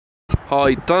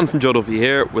Hi, Dan from Duffy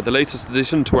here with the latest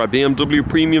addition to our BMW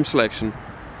premium selection.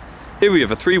 Here we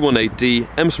have a 131D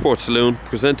M Sport Saloon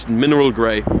presented in mineral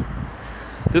grey.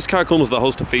 This car comes with a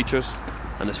host of features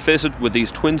and is fitted with these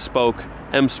twin-spoke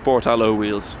M Sport alloy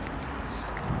wheels.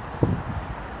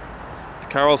 The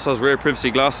car also has rear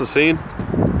privacy glass as seen.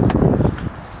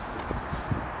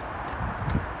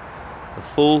 A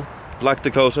full black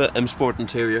Dakota M Sport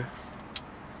interior.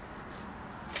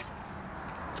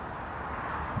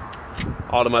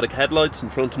 Automatic headlights and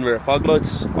front and rear fog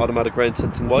lights, automatic rain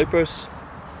sensing wipers,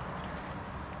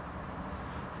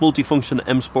 multifunction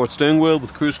M Sport steering wheel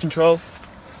with cruise control,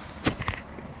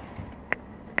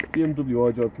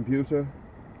 BMW iDrive computer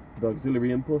with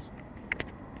auxiliary input,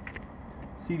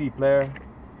 CD player,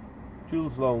 dual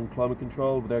zone climate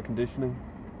control with air conditioning,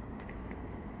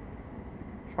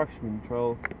 traction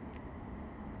control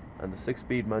and a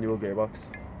 6-speed manual gearbox.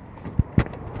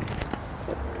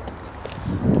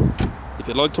 If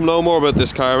you'd like to know more about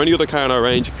this car or any other car in our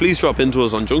range, please drop into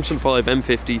us on Junction 5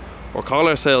 M50 or call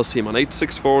our sales team on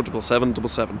 864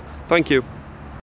 7777. Thank you.